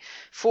level 3.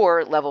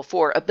 4, level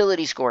 4,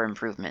 ability score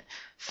improvement.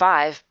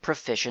 5,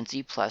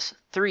 proficiency plus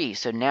 3.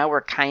 So now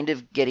we're kind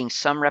of getting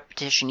some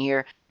repetition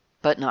here,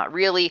 but not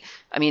really.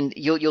 I mean,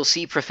 you'll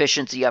see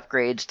proficiency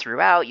upgrades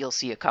throughout. You'll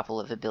see a couple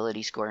of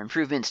ability score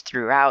improvements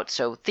throughout.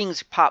 So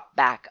things pop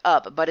back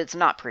up, but it's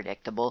not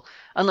predictable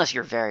unless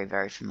you're very,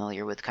 very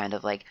familiar with kind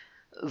of like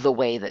the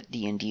way that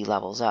D&D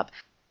levels up.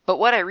 But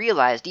what I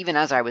realized, even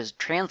as I was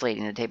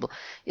translating the table,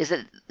 is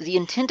that the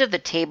intent of the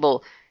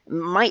table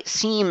may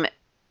seem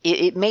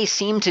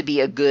to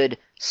be a good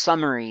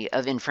summary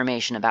of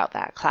information about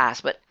that class,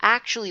 but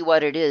actually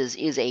what it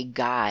is a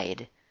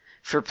guide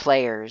for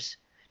players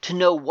to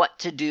know what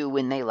to do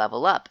when they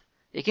level up.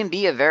 It can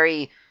be a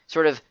very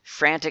sort of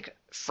frantic,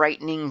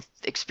 frightening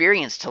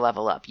experience to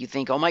level up. You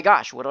think, oh my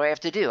gosh, what do I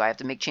have to do? I have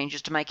to make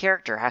changes to my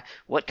character.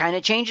 What kind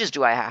of changes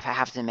do I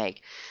have to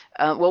make?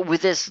 Well,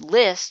 with this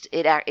list,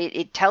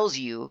 it tells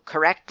you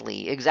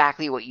correctly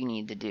exactly what you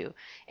need to do.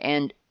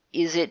 And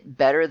is it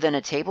better than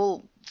a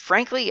table?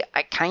 Frankly,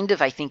 I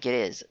think it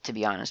is, to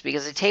be honest,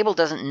 because a table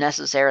doesn't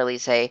necessarily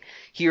say,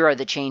 here are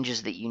the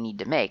changes that you need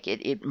to make.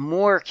 It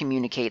more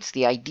communicates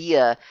the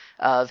idea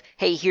of,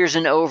 hey, here's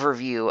an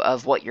overview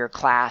of what your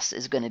class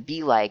is going to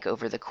be like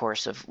over the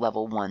course of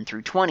level 1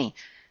 through 20.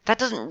 That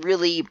doesn't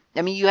really,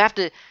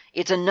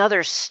 it's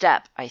another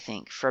step, I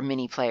think, for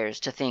many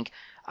players to think,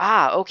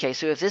 okay,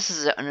 so if this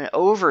is an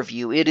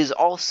overview, it is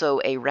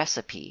also a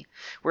recipe.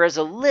 Whereas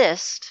a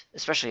list,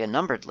 especially a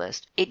numbered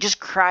list, it just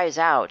cries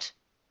out,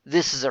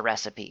 this is a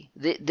recipe.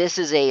 This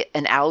is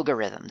an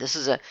algorithm.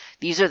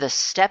 These are the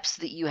steps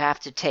that you have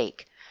to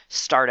take.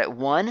 Start at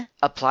 1,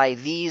 apply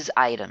these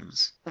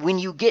items. When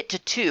you get to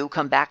 2,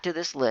 come back to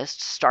this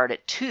list, start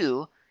at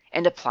 2,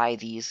 and apply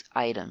these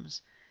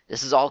items.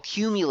 This is all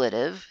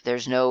cumulative.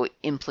 There's no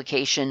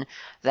implication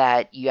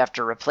that you have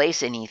to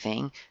replace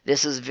anything.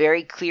 This is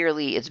very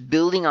clearly, it's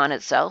building on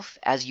itself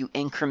as you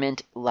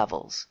increment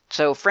levels.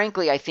 So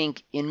frankly, I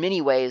think in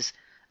many ways,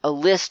 a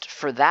list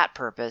for that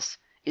purpose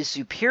is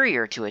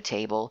superior to a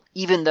table,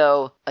 even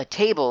though a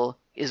table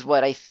is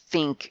what I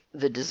think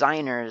the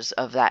designers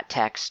of that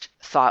text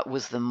thought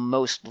was the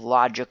most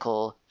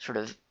logical, sort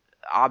of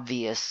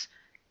obvious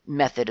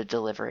method of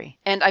delivery.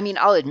 And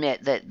I'll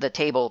admit that the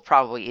table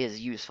probably is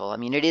useful.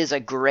 It is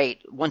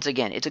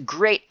it's a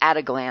great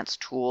at-a-glance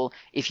tool.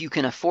 If you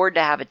can afford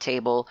to have a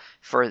table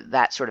for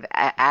that sort of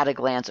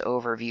at-a-glance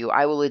overview,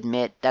 I will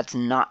admit that's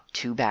not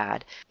too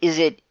bad. Is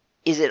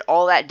it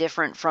all that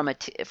different from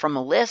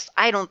a list?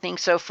 I don't think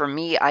so. For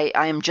me,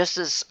 I'm just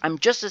as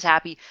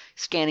happy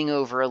scanning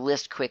over a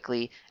list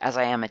quickly as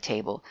I am a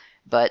table.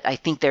 But I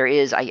think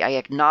I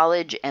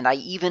acknowledge and I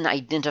even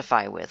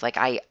identify with.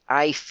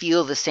 I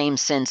feel the same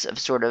sense of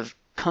sort of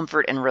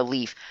comfort and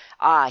relief.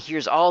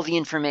 Here's all the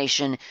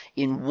information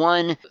in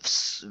one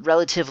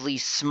relatively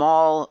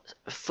small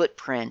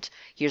footprint.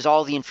 Here's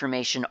all the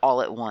information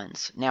all at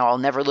once. Now, I'll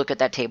never look at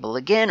that table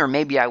again, or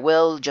maybe I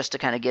will, just to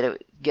kind of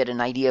get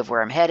an idea of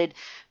where I'm headed.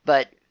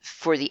 But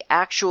for the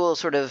actual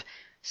sort of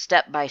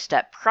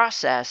step-by-step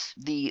process,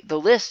 the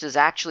list is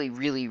actually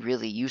really,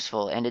 really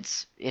useful, and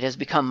it has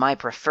become my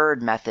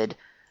preferred method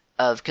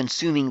of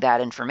consuming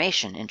that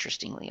information,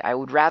 interestingly. I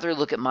would rather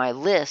look at my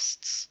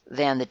lists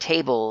than the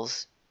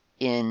tables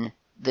in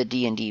the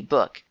D&D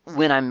book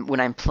when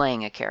I'm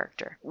playing a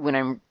character. When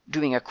I'm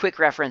doing a quick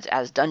reference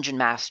as Dungeon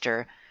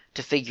Master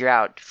to figure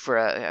out for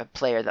a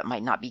player that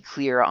might not be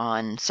clear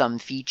on some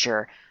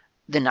feature,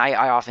 then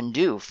I often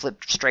do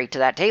flip straight to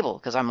that table,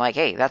 because I'm like,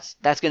 hey, that's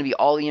going to be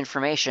all the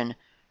information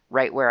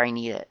right where I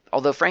need it.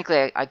 Although,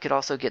 frankly, I could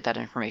also get that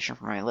information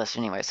from my list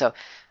anyway. So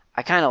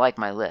I kind of like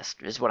my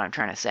list, is what I'm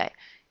trying to say.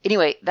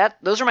 Anyway,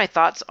 those are my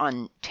thoughts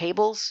on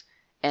tables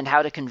and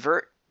how to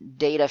convert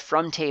data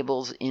from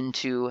tables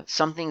into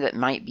something that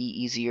might be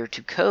easier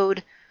to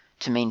code,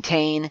 to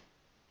maintain,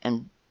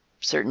 and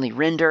certainly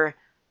render,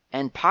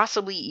 and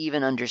possibly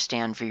even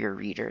understand for your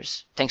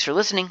readers. Thanks for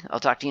listening. I'll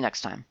talk to you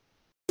next time.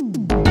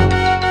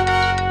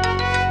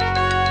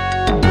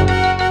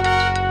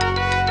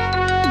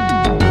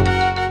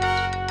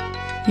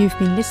 You've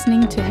been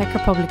listening to Hacker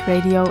Public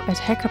Radio at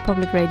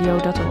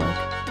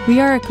hackerpublicradio.org. We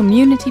are a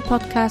community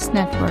podcast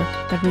network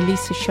that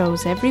releases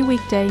shows every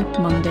weekday,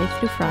 Monday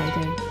through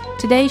Friday.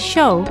 Today's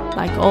show,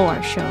 like all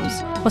our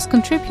shows, was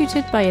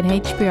contributed by an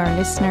HPR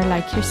listener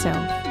like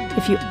yourself.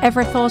 If you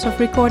ever thought of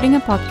recording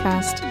a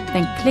podcast,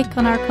 then click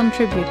on our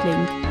contribute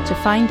link to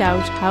find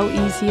out how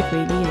easy it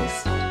really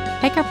is.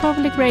 Hacker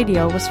Public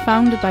Radio was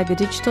founded by the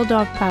Digital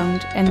Dog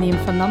Pound and the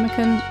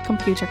Infonomicon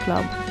Computer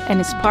Club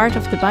and is part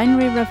of the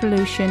binary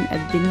revolution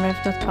at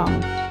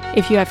binrev.com.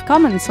 If you have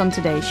comments on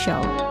today's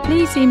show,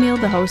 please email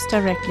the host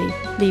directly,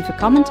 leave a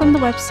comment on the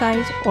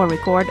website, or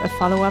record a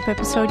follow-up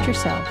episode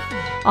yourself.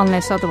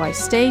 Unless otherwise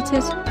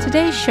stated,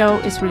 today's show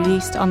is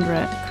released under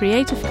a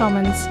Creative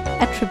Commons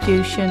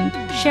Attribution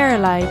Share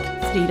Alike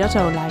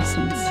 3.0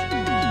 license.